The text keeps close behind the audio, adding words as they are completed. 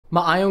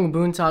Maayong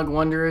buntag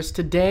wanderers,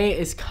 today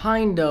is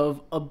kind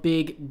of a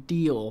big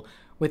deal.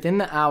 Within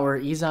the hour,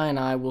 Izay and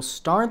I will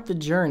start the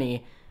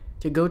journey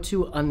to go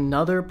to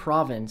another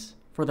province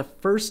for the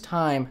first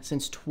time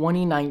since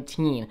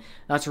 2019.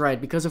 That's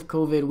right, because of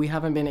COVID, we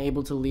haven't been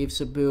able to leave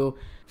Cebu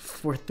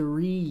for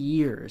 3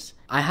 years.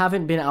 I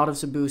haven't been out of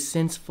Cebu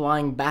since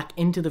flying back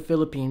into the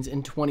Philippines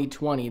in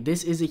 2020.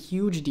 This is a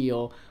huge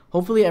deal.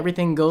 Hopefully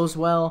everything goes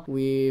well.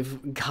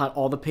 We've got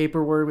all the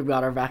paperwork, we've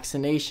got our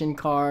vaccination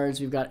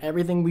cards, we've got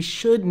everything we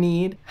should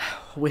need.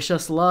 Wish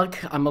us luck.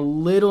 I'm a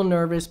little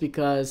nervous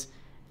because,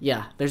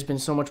 yeah, there's been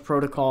so much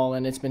protocol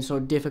and it's been so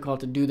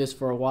difficult to do this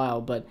for a while.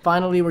 But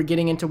finally, we're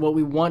getting into what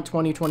we want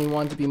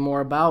 2021 to be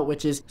more about,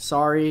 which is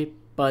sorry,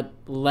 but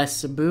less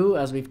Cebu,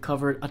 as we've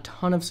covered a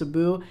ton of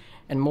Cebu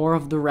and more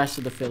of the rest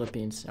of the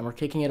Philippines. And we're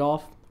kicking it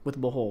off with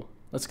Bohol.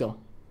 Let's go.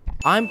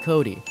 I'm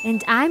Cody.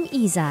 And I'm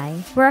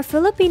Izay. We're a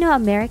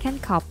Filipino-American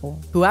couple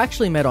who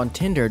actually met on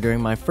Tinder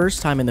during my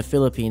first time in the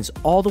Philippines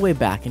all the way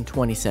back in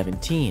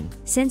 2017.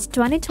 Since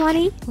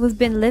 2020, we've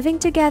been living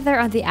together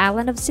on the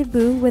island of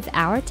Cebu with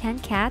our 10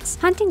 cats,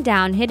 hunting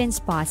down hidden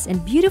spots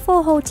and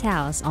beautiful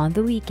hotels on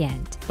the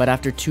weekend. But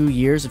after 2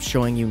 years of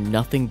showing you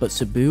nothing but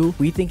Cebu,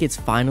 we think it's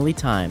finally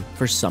time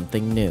for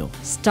something new.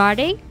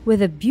 Starting with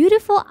the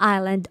beautiful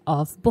island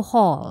of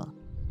Bohol.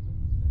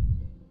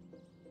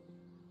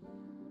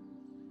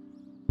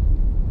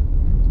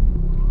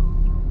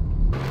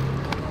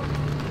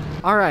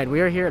 Alright, we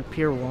are here at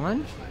Pier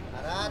 1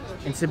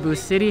 in Cebu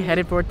City,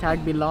 headed for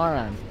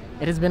Tagbilaran.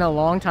 It has been a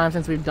long time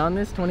since we've done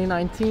this,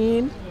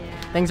 2019.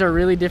 Yeah. Things are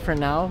really different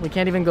now. We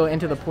can't even go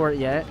into the port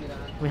yet.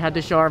 We had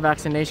to show our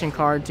vaccination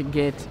card to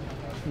get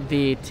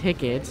the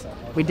tickets.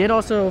 We did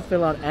also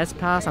fill out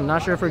S-Pass. I'm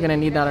not sure if we're gonna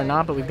need that or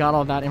not, but we've got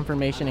all that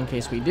information in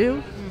case we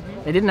do.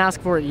 They didn't ask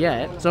for it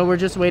yet, so we're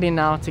just waiting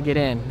now to get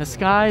in. The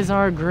skies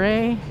are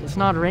gray. It's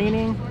not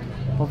raining.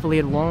 Hopefully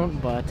it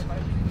won't, but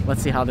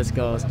let's see how this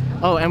goes.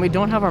 Oh, and we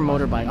don't have our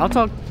motorbike. I'll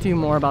talk to you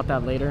more about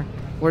that later.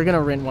 We're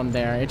gonna rent one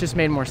there. It just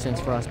made more sense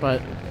for us,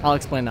 but I'll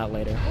explain that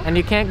later. And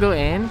you can't go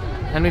in,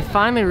 and we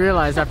finally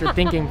realized after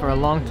thinking for a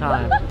long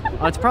time,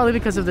 oh, it's probably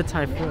because of the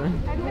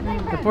typhoon.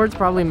 The port's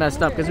probably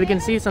messed up because we can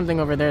see something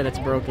over there that's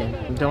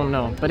broken. Don't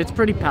know, but it's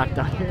pretty packed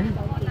out here.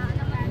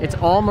 It's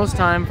almost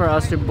time for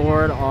us to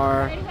board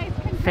our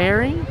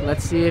ferry.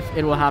 Let's see if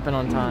it will happen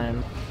on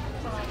time.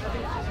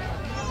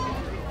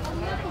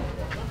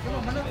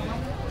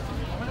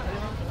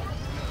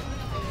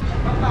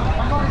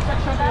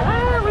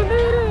 Ah, we made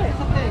it!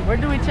 Where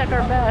do we check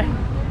our bag?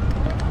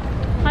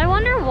 I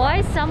wonder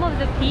why some of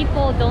the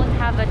people don't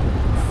have a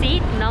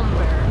seat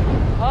number.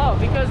 Oh,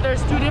 because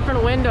there's 2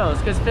 different windows,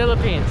 because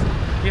Philippines.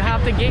 You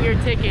have to get your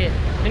ticket,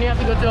 then you have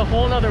to go to a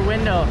whole other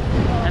window,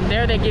 and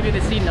there they give you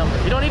the seat number.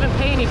 You don't even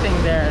pay anything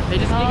there, they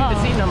just give you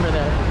the seat number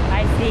there.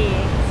 I see.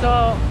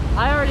 So,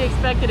 I already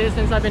expected it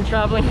since I've been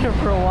traveling here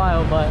for a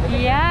while, but...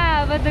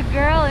 Yeah, but the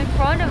girl in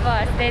front of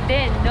us, they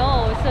didn't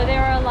know, so they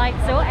were like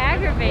so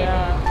aggravated.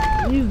 Yeah.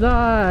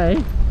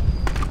 Izay!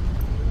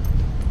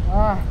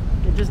 Ah,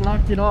 it just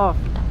knocked it off.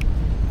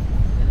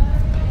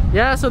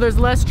 Yeah, so there's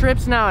less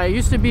trips now. It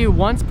used to be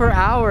once per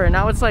hour, and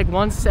now it's like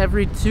once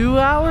every 2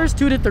 hours,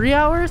 2 to 3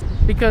 hours.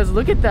 Because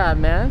look at that,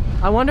 man.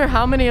 I wonder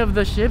how many of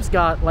the ships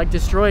got like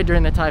destroyed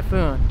during the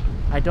typhoon.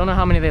 I don't know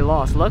how many they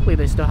lost. Luckily,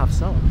 they still have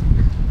some.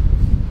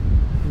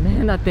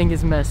 Man, that thing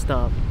is messed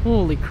up.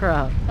 Holy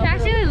crap. It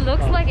actually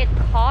looks like it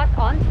caught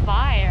on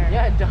fire.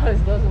 Yeah, it does,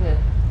 doesn't it?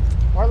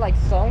 Or like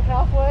sunk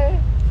halfway?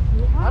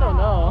 Yeah. I don't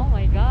know. Oh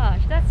my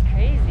gosh, that's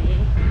crazy.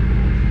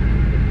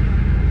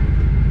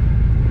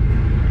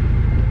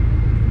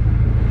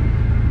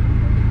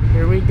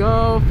 Here we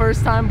go.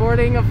 First time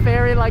boarding a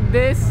ferry like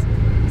this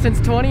since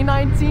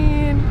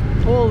 2019.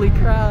 Holy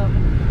crap.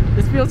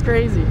 This feels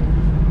crazy.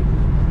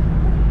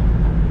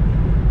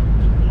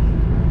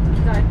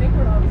 I think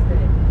we're on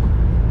stage.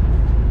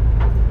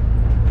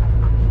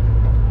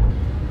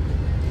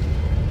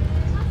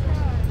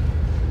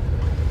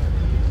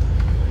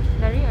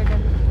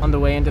 On the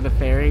way into the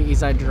ferry,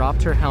 Izay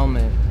dropped her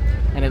helmet,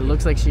 and it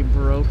looks like she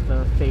broke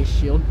the face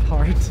shield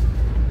part,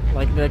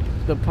 like the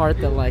part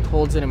that like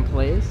holds it in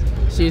place.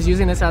 She's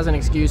using this as an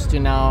excuse to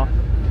now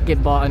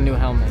get bought a new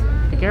helmet.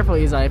 Be careful,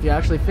 Izay. If you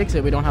actually fix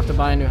it, we don't have to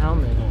buy a new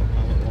helmet.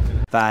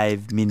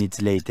 5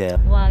 minutes later.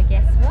 Well,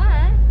 guess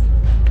what?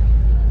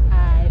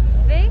 I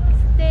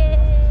fixed it.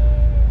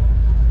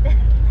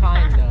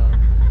 Kind of.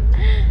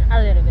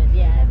 A little bit,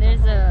 yeah.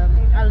 There's a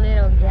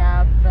little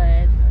gap,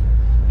 but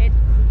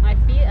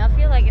I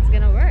feel like it's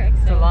gonna work.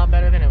 So. It's a lot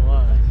better than it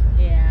was.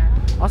 Yeah.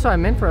 Also, I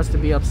meant for us to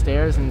be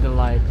upstairs in the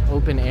like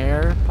open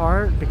air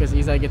part because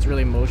Izay gets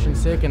really motion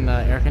sick in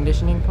the air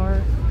conditioning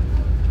part.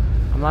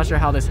 I'm not sure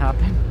how this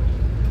happened.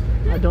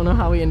 I don't know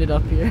how we ended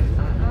up here.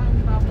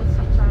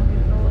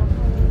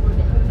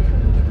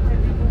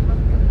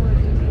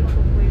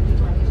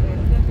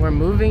 We're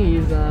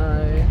moving,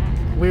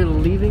 Izay. We're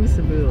leaving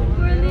Cebu.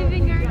 We're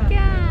leaving our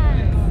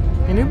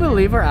cats. Can you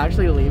believe we're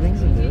actually leaving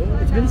Cebu?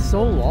 It's been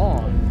so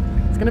long.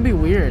 It's gonna be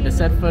weird to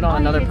set foot on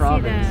another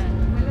province.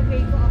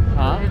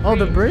 Huh? Oh,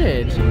 the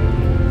bridge.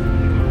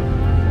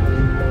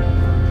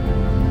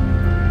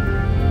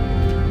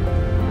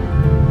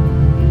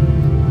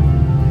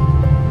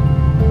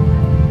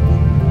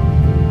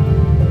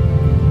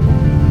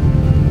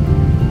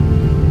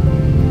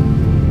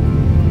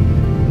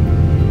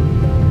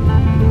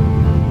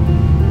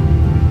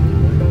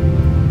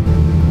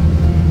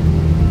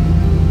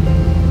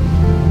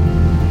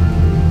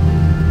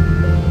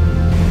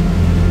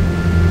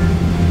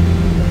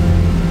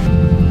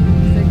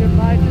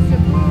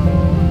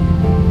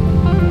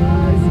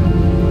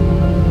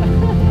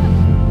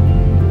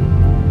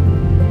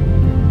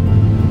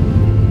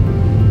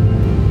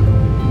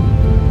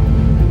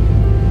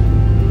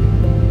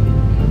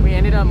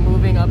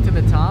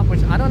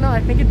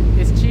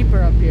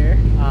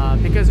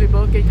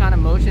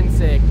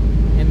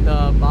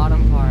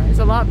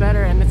 lot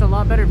better, and it's a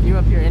lot better view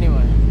up here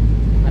anyway.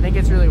 I think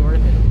it's really worth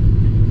it.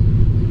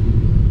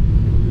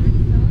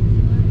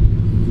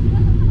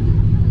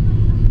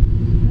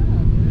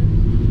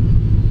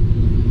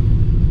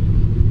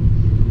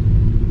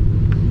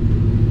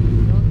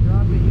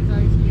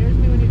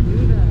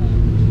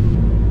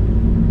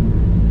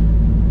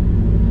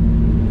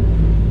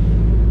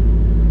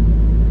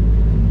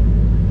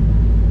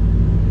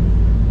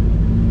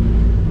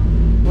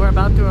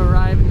 About to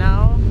arrive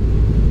now.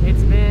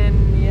 It's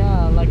been,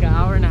 yeah, like an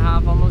hour and a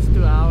half, almost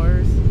 2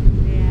 hours.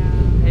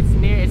 Yeah.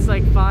 It's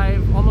like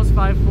almost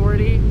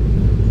 5:40,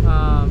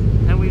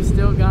 and we've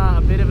still got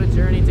a bit of a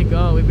journey to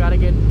go. We've got to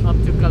get up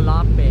to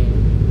Calape.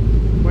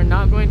 We're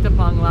not going to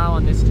Panglao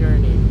on this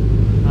journey.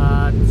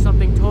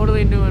 Something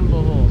totally new in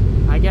Bohol.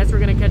 I guess we're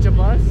gonna catch a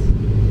bus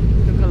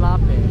to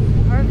Calape.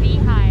 Or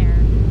V-Hire.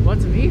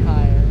 What's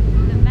V-Hire?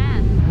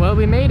 Well,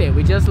 we made it.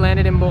 We just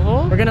landed in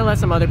Bohol. We're gonna let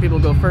some other people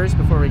go first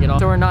before we get off,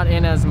 so we're not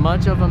in as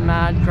much of a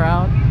mad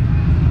crowd.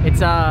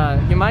 It's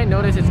you might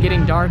notice it's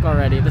getting dark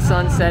already. The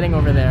sun's setting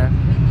over there.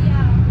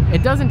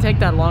 It doesn't take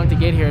that long to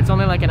get here. It's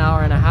only like an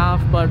hour and a half,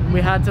 but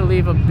we had to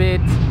leave a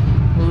bit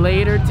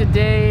later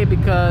today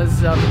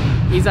because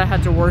Isa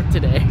had to work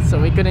today, so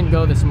we couldn't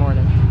go this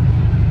morning.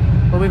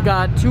 But we've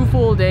got 2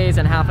 full days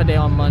and half a day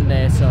on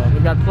Monday, so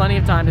we've got plenty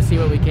of time to see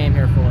what we came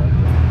here for.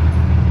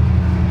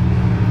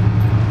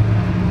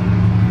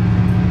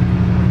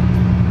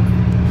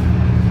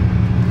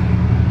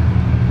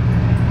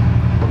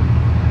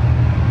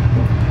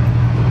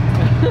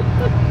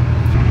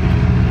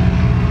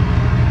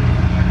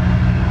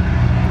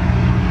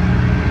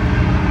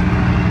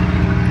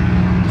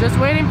 Just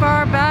waiting for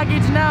our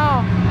baggage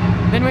now.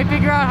 Then we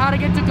figure out how to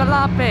get to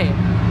Calape.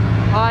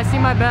 Oh, I see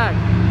my bag.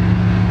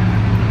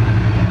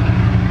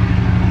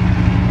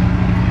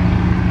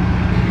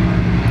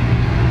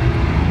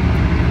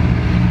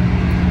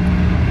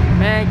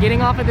 Man,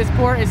 getting off at this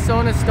port is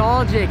so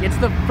nostalgic. It's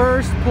the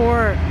first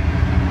port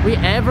we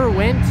ever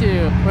went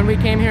to when we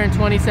came here in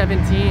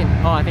 2017.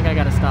 Oh, I think I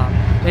gotta stop.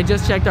 They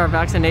just checked our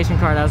vaccination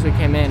card as we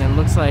came in, and it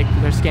looks like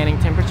they're scanning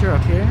temperature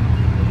up here.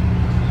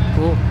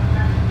 Cool.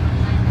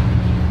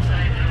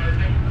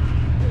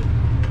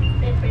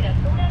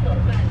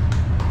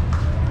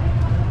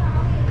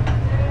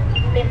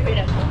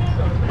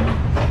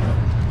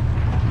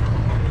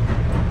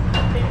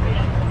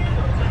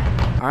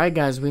 Alright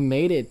guys, we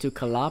made it to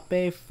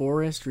Calape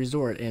Forest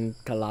Resort in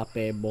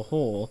Calape,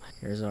 Bohol.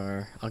 Here's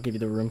I'll give you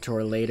the room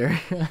tour later.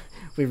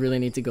 We really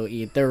need to go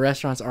eat. Their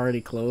restaurant's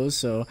already closed,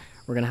 so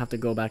we're gonna have to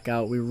go back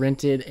out. We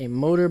rented a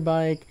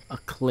motorbike, a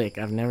Click.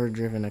 I've never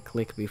driven a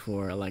Click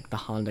before, like the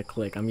Honda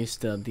Click. I'm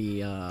used to the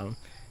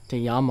to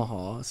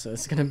Yamaha, so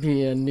it's gonna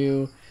be a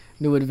new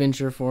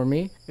adventure for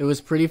me. It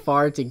was pretty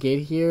far to get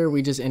here.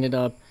 We just ended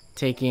up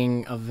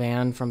taking a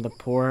van from the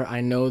port. I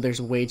know there's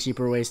way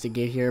cheaper ways to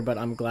get here, but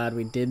I'm glad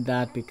we did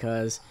that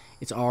because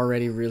it's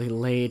already really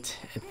late.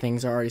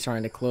 Things are already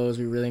starting to close.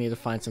 We really need to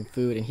find some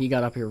food, and he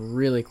got up here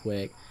really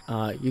quick.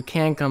 You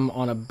can come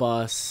on a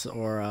bus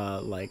or a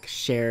like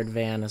shared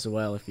van as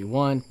well if you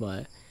want,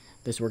 but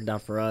this worked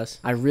out for us.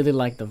 I really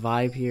like the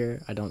vibe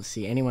here. I don't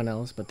see anyone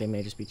else, but they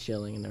may just be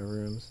chilling in their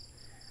rooms.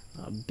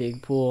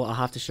 Big pool. I'll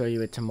have to show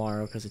you it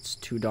tomorrow because it's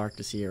too dark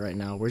to see it right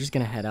now. We're just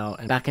gonna head out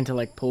and back into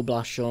like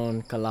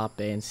Poblacion,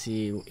 Calape, and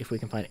see if we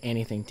can find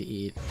anything to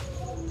eat.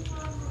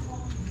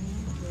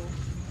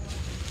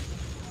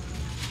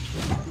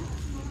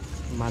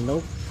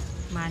 Manok.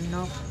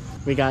 Manok.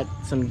 We got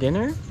some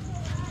dinner.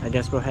 I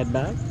guess we'll head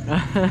back.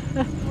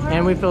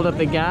 And we filled up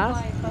the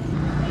gas.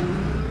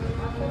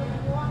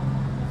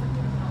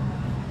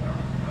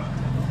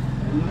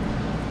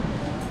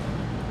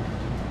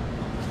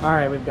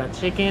 Alright, we've got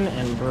chicken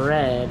and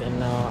bread, and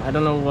now I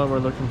don't know what we're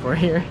looking for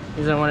here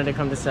because I wanted to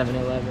come to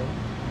 7-Eleven.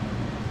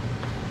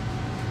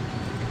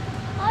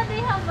 Oh,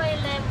 they have my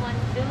lemon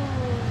too.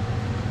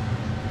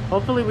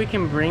 Hopefully we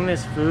can bring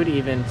this food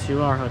even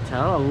to our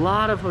hotel. A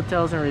lot of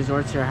hotels and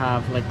resorts here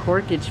have like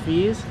corkage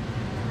fees,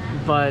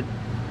 but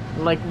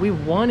like we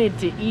wanted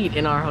to eat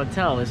in our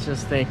hotel. It's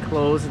just they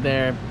closed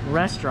their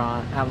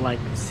restaurant at like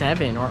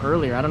 7 or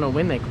earlier. I don't know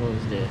when they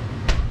closed it.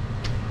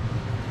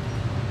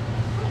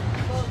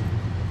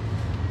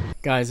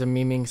 Guys, a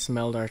Miming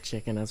smelled our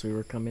chicken as we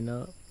were coming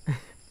up.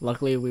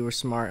 Luckily, we were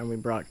smart and we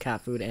brought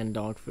cat food and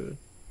dog food.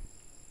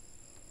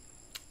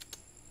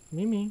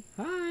 Mimi,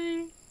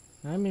 hi.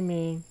 Hi,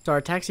 Mimi. So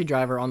our taxi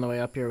driver on the way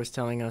up here was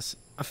telling us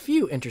a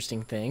few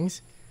interesting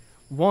things.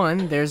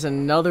 One, there's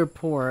another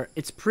port.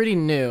 It's pretty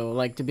new,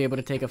 like to be able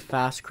to take a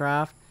fast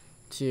craft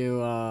to,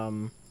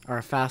 or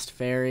a fast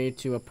ferry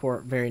to a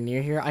port very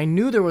near here. I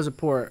knew there was a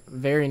port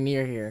very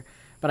near here,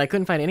 but I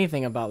couldn't find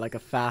anything about like a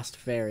fast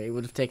ferry. It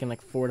would have taken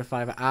like 4 to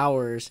 5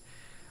 hours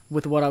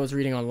with what I was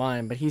reading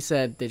online, but he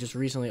said they just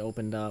recently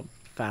opened up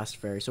fast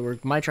ferry. So we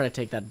might try to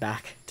take that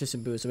back to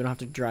Cebu so we don't have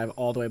to drive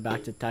all the way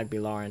back to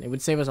Tagbilaran. It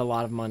would save us a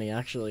lot of money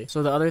actually.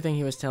 So the other thing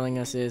he was telling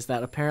us is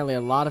that apparently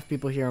a lot of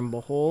people here in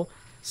Bohol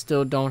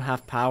still don't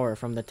have power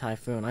from the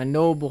typhoon. I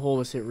know Bohol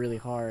was hit really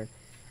hard,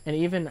 and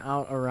even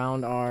out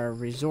around our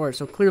resort.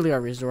 So clearly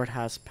our resort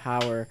has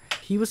power.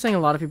 He was saying a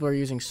lot of people are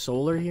using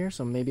solar here,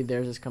 so maybe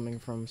theirs is coming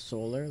from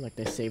solar, like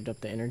they saved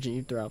up the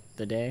energy throughout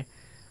the day.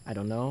 I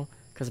don't know,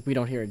 because we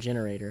don't hear a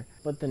generator.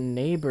 But the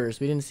neighbors,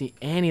 we didn't see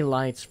any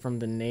lights from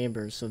the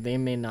neighbors, so they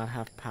may not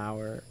have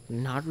power.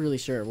 Not really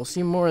sure. We'll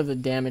see more of the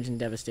damage and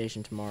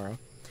devastation tomorrow.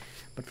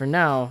 But for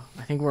now,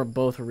 I think we're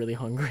both really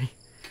hungry.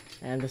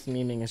 And this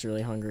Miming is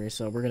really hungry,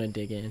 so we're gonna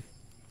dig in.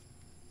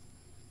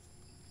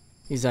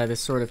 Is that this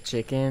sort of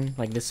chicken?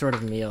 Like this sort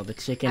of meal, the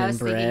chicken and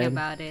bread? I was thinking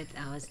about it.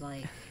 I was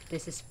like,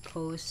 this is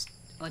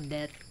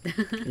post-Odette.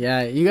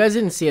 Yeah, you guys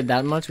didn't see it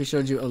that much. We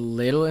showed you a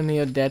little in the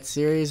Odette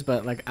series,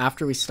 but like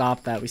after we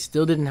stopped that, we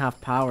still didn't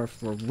have power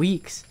for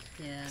weeks.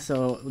 Yeah.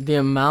 So the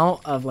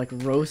amount of like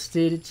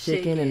roasted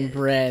chicken and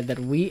bread that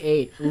we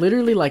ate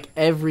literally like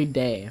every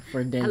day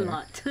for dinner. A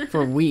lot.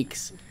 For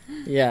weeks.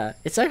 Yeah,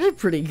 it's actually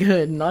pretty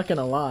good, not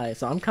gonna lie.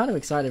 So I'm kind of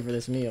excited for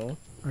this meal.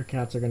 Our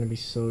cats are gonna be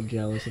so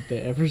jealous if they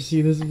ever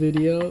see this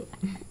video.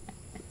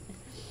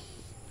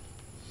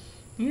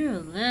 You're a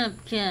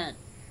lamp cat.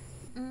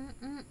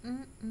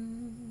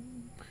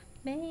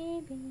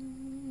 Baby.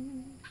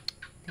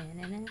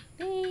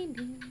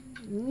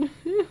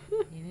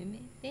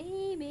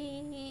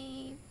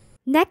 Baby.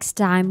 Next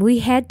time, we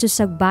head to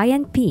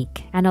Sagbayan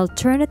Peak, an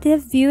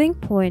alternative viewing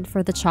point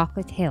for the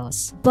Chocolate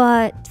Hills.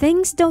 But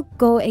things don't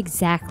go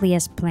exactly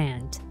as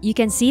planned. You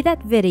can see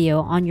that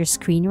video on your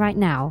screen right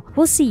now.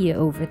 We'll see you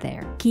over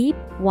there. Keep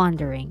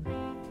wandering.